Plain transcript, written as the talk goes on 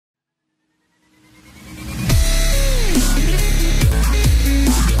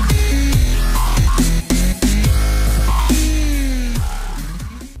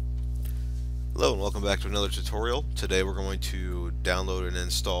another tutorial. Today we're going to download and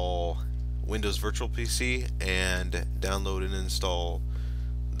install Windows Virtual PC and download and install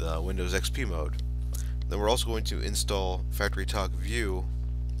the Windows XP mode. Then we're also going to install FactoryTalk View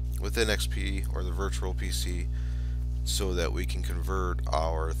within XP or the Virtual PC so that we can convert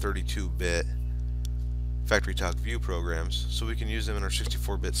our 32-bit FactoryTalk View programs so we can use them in our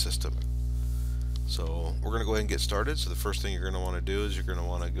 64-bit system. So we're going to go ahead and get started. So the first thing you're going to want to do is you're going to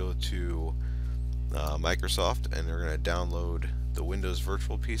want to go to Microsoft, and you're going to download the Windows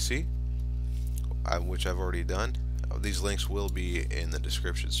Virtual PC, which I've already done. These links will be in the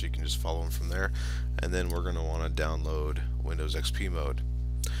description, so you can just follow them from there. And then we're going to want to download Windows XP mode.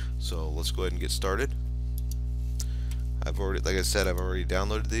 So let's go ahead and get started. Like I said, I've already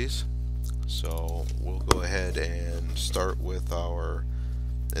downloaded these. So we'll go ahead and start with our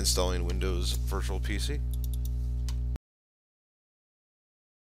installing Windows Virtual PC.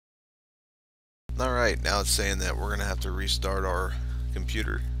 Alright, now it's saying that we're going to have to restart our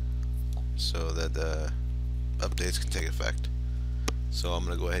computer so that the updates can take effect. So I'm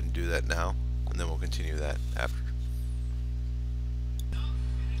going to go ahead and do that now, and then we'll continue that after.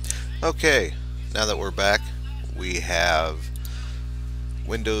 Okay, now that we're back, we have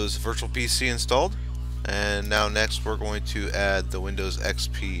Windows Virtual PC installed, and now next we're going to add the Windows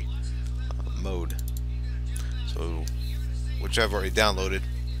XP mode, so which I've already downloaded.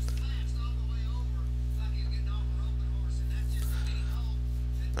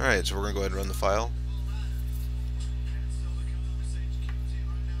 Alright, so we're going to go ahead and run the file.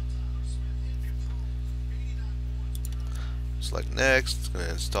 Select next. It's going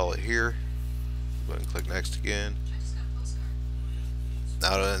to install it here. Go ahead and click next again.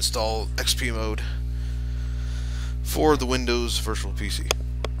 Now to install XP mode for the Windows Virtual PC.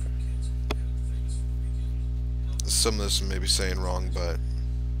 Some of this may be saying wrong, but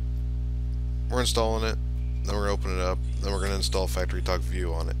we're installing it. Then we're going to open it up. Then we're going to install FactoryTalk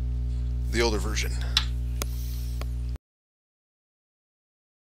View on it, the older version.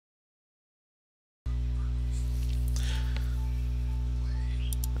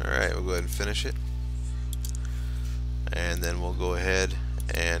 Alright, we'll go ahead and finish it. And then we'll go ahead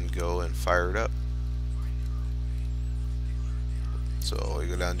and go and fire it up. So you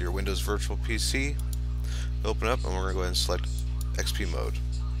go down to your Windows Virtual PC, open up, and we're going to go ahead and select XP mode.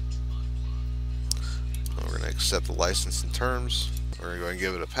 And we're going to accept the license and terms. We're going to go ahead and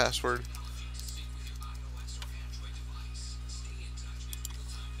give it a password.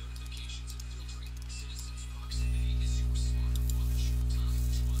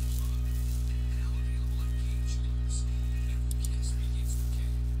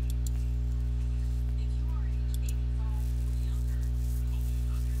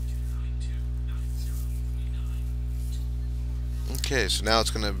 Okay, so now it's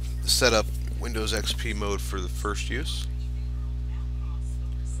going to set up Windows XP mode for the first use.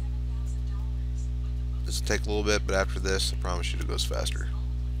 This will take a little bit, but after this, I promise you it goes faster.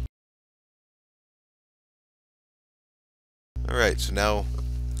 Alright, so now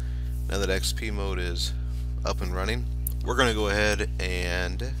that XP mode is up and running, we're going to go ahead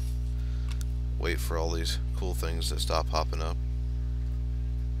and wait for all these cool things to stop popping up.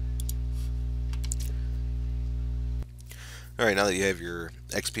 Alright, now that you have your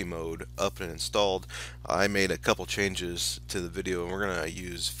XP mode up and installed, I made a couple changes to the video, and we're going to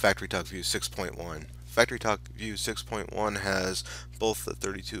use FactoryTalk View 6.1. FactoryTalk View 6.1 has both the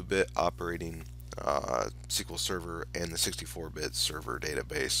 32-bit operating SQL Server and the 64-bit server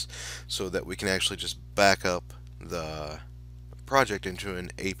database, so that we can actually just back up the project into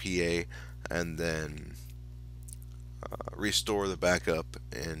an APA and then restore the backup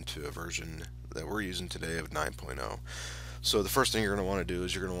into a version that we're using today of 9.0. So the first thing you're going to want to do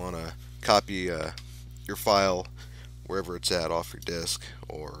is you're going to want to copy your file wherever it's at off your disk,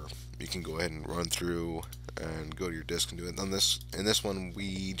 or you can go ahead and run through and go to your disk and do it. In this one,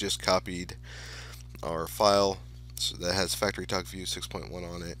 we just copied our file that has FactoryTalk View 6.1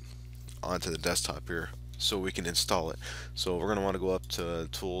 on it onto the desktop here, so we can install it. So we're going to want to go up to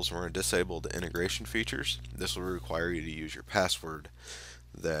Tools, and we're going to disable the integration features. This will require you to use your password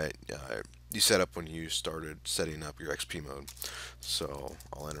that you set up when you started setting up your XP mode. So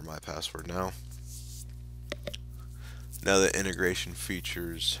I'll enter my password now. Now the integration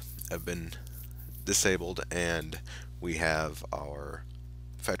features have been disabled and we have our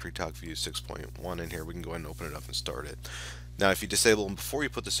FactoryTalk View 6.1 in here, we can go ahead and open it up and start it. Now if you disable them before you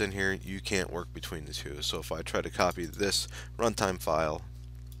put this in here, you can't work between the two. So if I try to copy this runtime file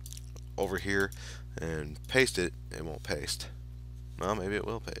over here and paste it, it won't paste. Well, maybe it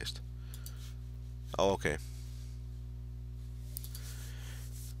will paste. Oh, okay.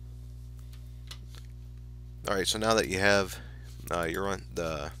 Alright, so now that you have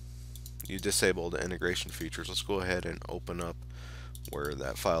you disabled the integration features, let's go ahead and open up where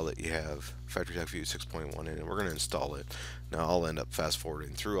that file that you have, Factory Talk View 6.1 in, and we're going to install it. Now I'll end up fast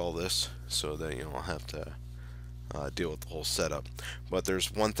forwarding through all this so that you don't have to deal with the whole setup. But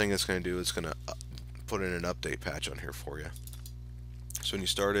there's one thing it's going to do, it's going to put in an update patch on here for you. So when you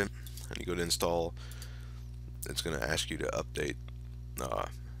start it and you go to install, it's going to ask you to update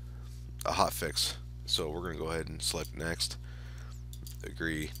a hotfix. So we're going to go ahead and select next,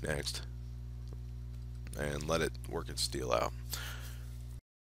 agree, next, and let it work its deal out.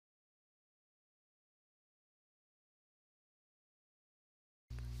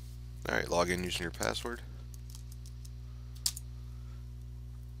 Alright, log in using your password.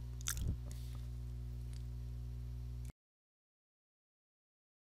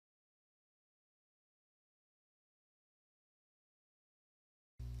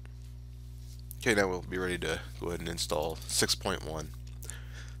 Okay, now we'll be ready to go ahead and install 6.1.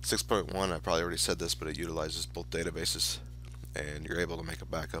 6.1, I probably already said this, but it utilizes both databases, and you're able to make a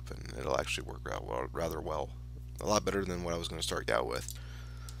backup, and it'll actually work out rather well. A lot better than what I was going to start out with.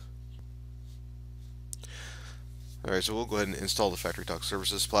 Alright, so we'll go ahead and install the Factory Talk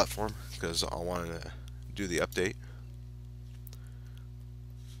Services platform because I wanted to do the update.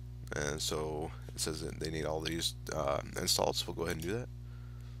 And so it says that they need all these installed, so we'll go ahead and do that.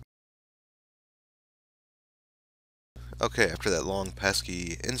 Okay, after that long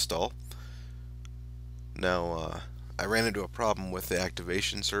pesky install, now I ran into a problem with the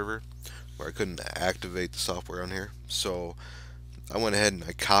activation server where I couldn't activate the software on here. So I went ahead and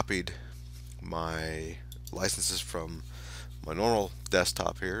I copied my licenses from my normal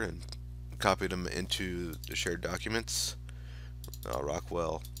desktop here and copied them into the shared documents,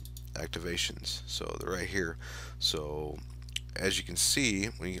 Rockwell activations. So they're right here. So as you can see,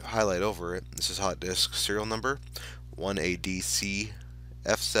 when you highlight over it, this is hot disk serial number 1ADC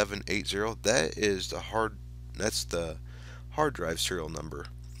F780. That's the hard drive serial number.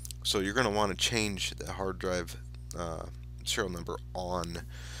 So you're going to want to change the hard drive serial number on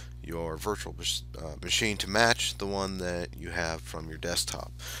your virtual machine to match the one that you have from your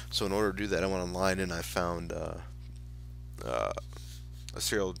desktop. So in order to do that, I went online and I found a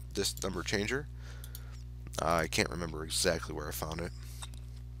serial disk number changer. I can't remember exactly where I found it,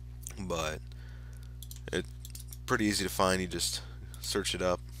 but it's pretty easy to find. You just search it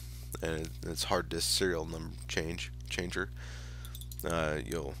up, and it's hard disk serial number changer.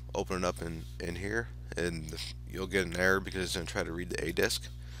 You'll open it up in here, and you'll get an error because it's going to try to read the A disk.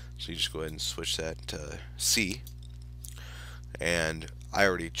 So you just go ahead and switch that to C. And I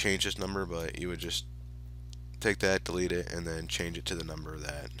already changed this number, but you would just take that, delete it, and then change it to the number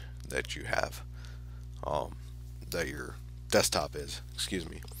that you have, that your desktop is. Excuse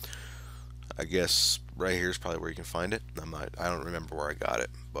me. I guess right here is probably where you can find it. I don't remember where I got it,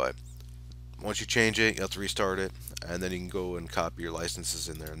 but once you change it, you have to restart it, and then you can go and copy your licenses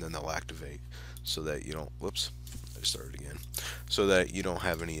in there, and then they'll activate, so that you don't. Whoops, I started again. So that you don't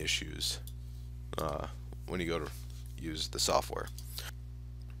have any issues when you go to use the software.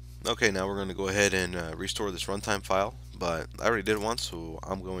 Okay, now we're going to go ahead and restore this runtime file, but I already did it once, so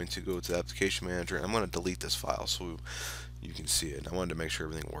I'm going to go to the application manager and I'm going to delete this file so you can see it. I wanted to make sure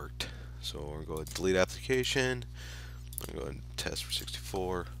everything worked. So we're going to go ahead and delete application. I'm going to go ahead and test for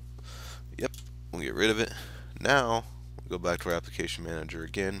 64. Yep, we'll get rid of it. Now, we'll go back to our application manager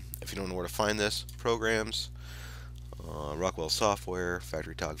again. If you don't know where to find this, programs, Rockwell software,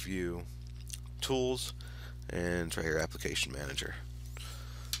 Factory Talk View, tools, and it's right here, application manager.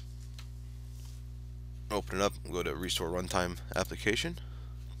 Open it up, go to restore runtime application.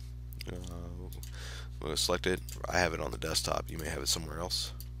 We're going to select it. I have it on the desktop, you may have it somewhere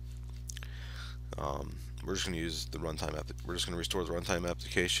else. We're just going to use the runtime we're just going to restore the runtime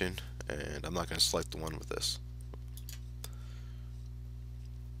application, and I'm not going to select the one with this.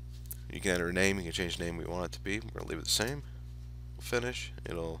 You can enter a name, you can change the name we want it to be. We're going to leave it the same. We'll finish.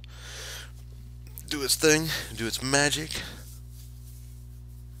 It'll do its thing, do its magic.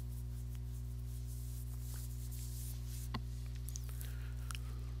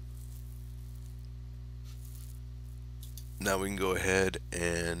 Now we can go ahead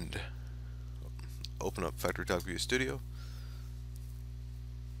and open up Factory Talk View Studio.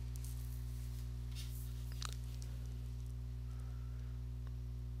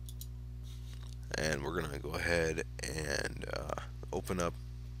 And we're going to go ahead and open up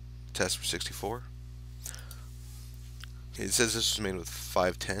test for 64. Okay, it says this was made with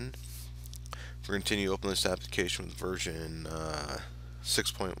 5.10. If we continue to open this application with version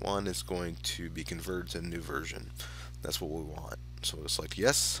 6.1, it's going to be converted to a new version. That's what we want. So we'll select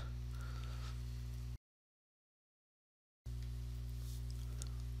yes.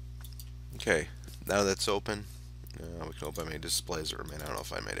 Okay, now that's open, we can open any displays that remain. I don't know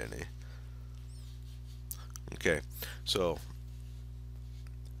if I made any. Okay, so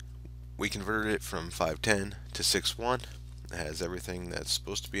we converted it from 510 to 6.1. It has everything that's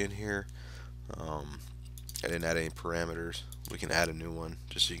supposed to be in here. I didn't add any parameters. We can add a new one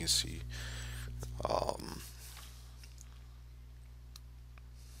just so you can see. Um,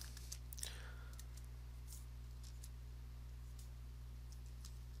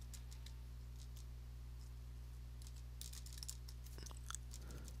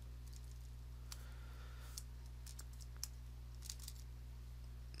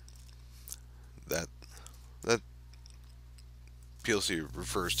 that that PLC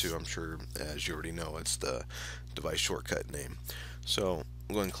refers to, I'm sure, as you already know, it's the device shortcut name. So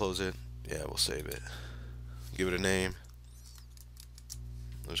we'll go ahead and close it. Yeah, we'll save it. Give it a name.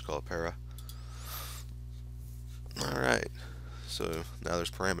 We'll just call it para. Alright, so now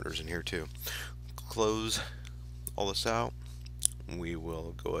there's parameters in here too. Close all this out. We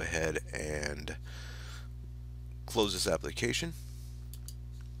will go ahead and close this application.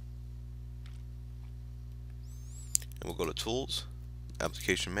 And we'll go to Tools,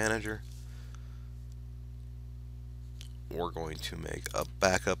 Application Manager. We're going to make a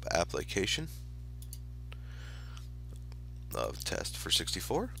backup application of test for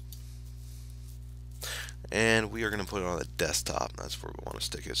 64. And we are going to put it on the desktop. That's where we want to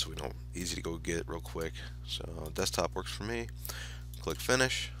stick it so we don't easy to go get real quick. So desktop works for me. Click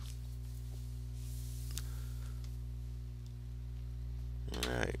Finish.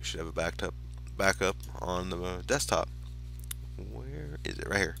 Alright, you should have a backup on the desktop. Where is it?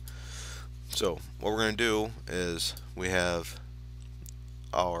 Right here. So what we're going to do is we have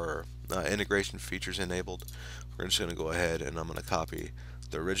our integration features enabled. We're just going to go ahead and I'm going to copy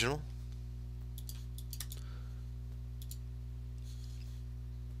the original.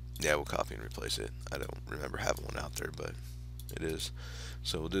 Yeah, we'll copy and replace it. I don't remember having one out there, but it is.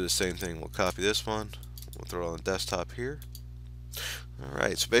 So we'll do the same thing. We'll copy this one. We'll throw it on the desktop here.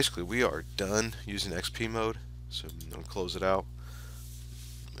 Alright, so basically we are done using XP mode. So I'm going to close it out.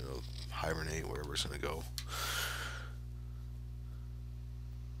 It'll hibernate, wherever it's going to go.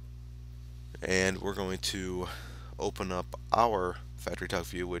 And we're going to open up our factory talk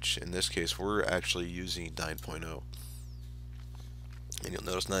view, which in this case we're actually using 9.0. And you'll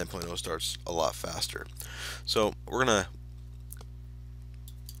notice 9.0 starts a lot faster. So we're gonna,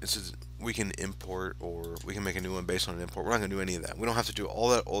 we can import or we can make a new one based on an import. We're not gonna do any of that. We don't have to do all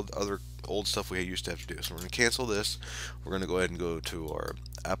that old stuff we used to have to do. So we're gonna cancel this. We're gonna go ahead and go to our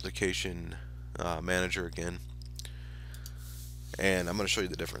application manager again, and I'm gonna show you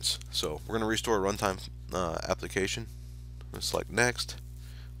the difference. So we're gonna restore a runtime application. Let's select next.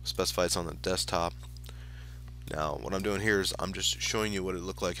 Specify it's on the desktop. Now what I'm doing here is I'm just showing you what it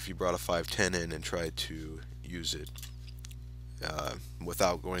looked like if you brought a 510 in and tried to use it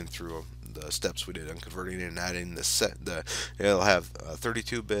without going through the steps we did on converting it and adding it'll have a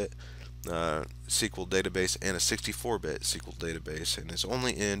 32-bit SQL database and a 64-bit SQL database, and it's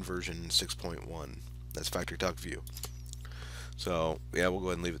only in version 6.1. That's Factory Talk View. So yeah, we'll go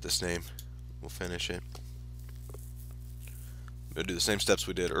ahead and leave it this name. We'll finish it. We'll do the same steps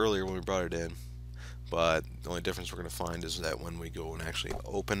we did earlier when we brought it in. But the only difference we're going to find is that when we go and actually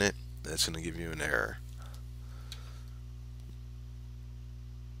open it, that's going to give you an error.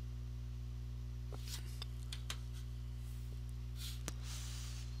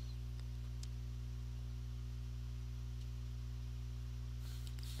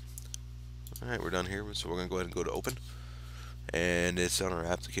 Alright, we're done here, so we're going to go ahead and go to open. And it's on our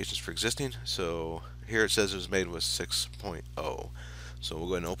applications for existing. So here it says it was made with 6.0. So we'll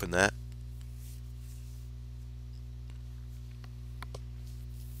go ahead and open that.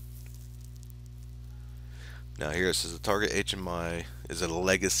 Now here it says the target HMI is a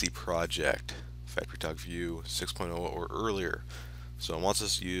legacy project, Factory Talk View 6.0 or earlier. So it wants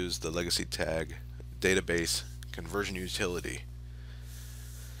us to use the legacy tag database conversion utility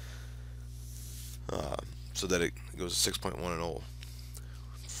so that it goes to 6.1 and old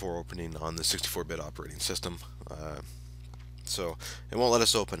for opening on the 64-bit operating system. So it won't let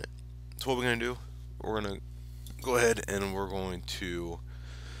us open it. So what we're going to do, we're going to go ahead and we're going to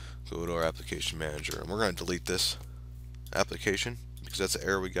go to our application manager, and we're going to delete this application because that's the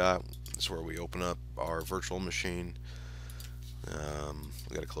error we got. This is where we open up our virtual machine.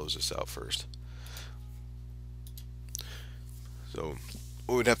 We got to close this out first. So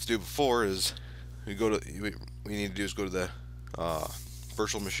what we'd have to do before is we need to do is go to the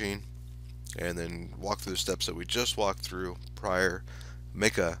virtual machine and then walk through the steps that we just walked through prior.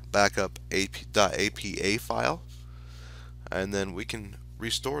 Make a backup .apa file, and then we can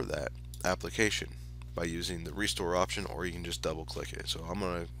restore that. application by using the restore option, or you can just double click it. So I'm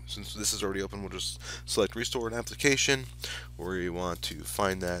gonna, since this is already open, we'll just select restore an application where you want to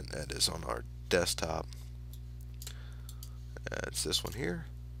find that. That is on our desktop. It's this one here.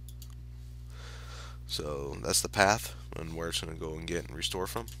 So that's the path and where it's going to go and get and restore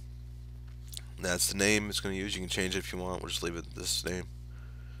from. That's the name it's going to use. You can change it if you want. We'll just leave it this name.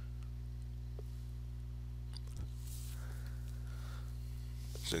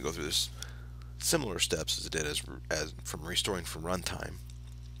 It's going to go through this similar steps as it did as from restoring from runtime.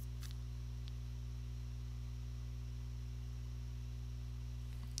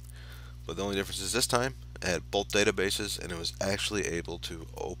 But the only difference is this time it had both databases, and it was actually able to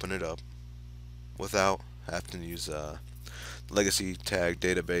open it up without having to use a legacy tag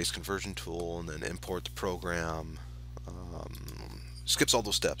database conversion tool and then import the program. Skips all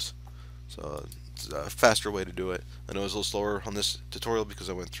those steps. So it's a faster way to do it. I know it was a little slower on this tutorial because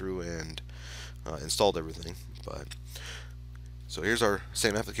I went through and installed everything. But so here's our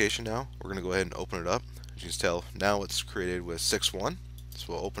same application now. We're going to go ahead and open it up. As you can tell, now it's created with 6.1.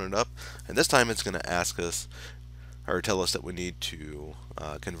 So we'll open it up, and this time it's going to ask us or tell us that we need to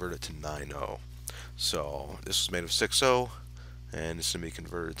convert it to 9.0. So this was made of 6.0, and it's going to be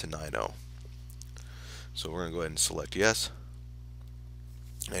converted to 9.0. So we're going to go ahead and select yes,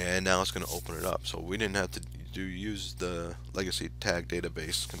 and now it's going to open it up. So we didn't have to use the legacy tag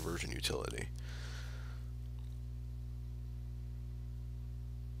database conversion utility.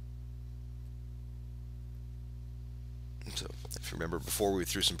 So if you remember before, we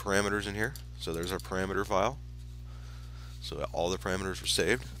threw some parameters in here. So there's our parameter file. So all the parameters were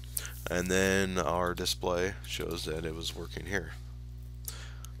saved, and then our display shows that it was working here.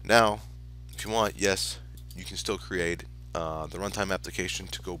 Now if you want, yes, you can still create the runtime application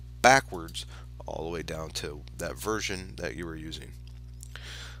to go backwards all the way down to that version that you were using.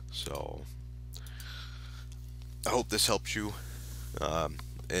 So I hope this helps you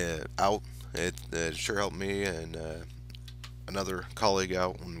out. It sure helped me and another colleague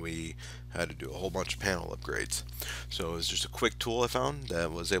out when we had to do a whole bunch of panel upgrades. So it was just a quick tool I found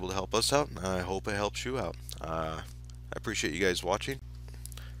that was able to help us out, and I hope it helps you out. I appreciate you guys watching.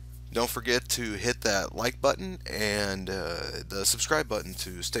 Don't forget to hit that like button and the subscribe button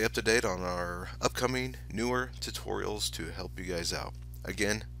to stay up to date on our upcoming newer tutorials to help you guys out.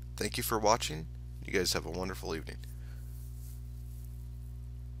 Again, thank you for watching. You guys have a wonderful evening.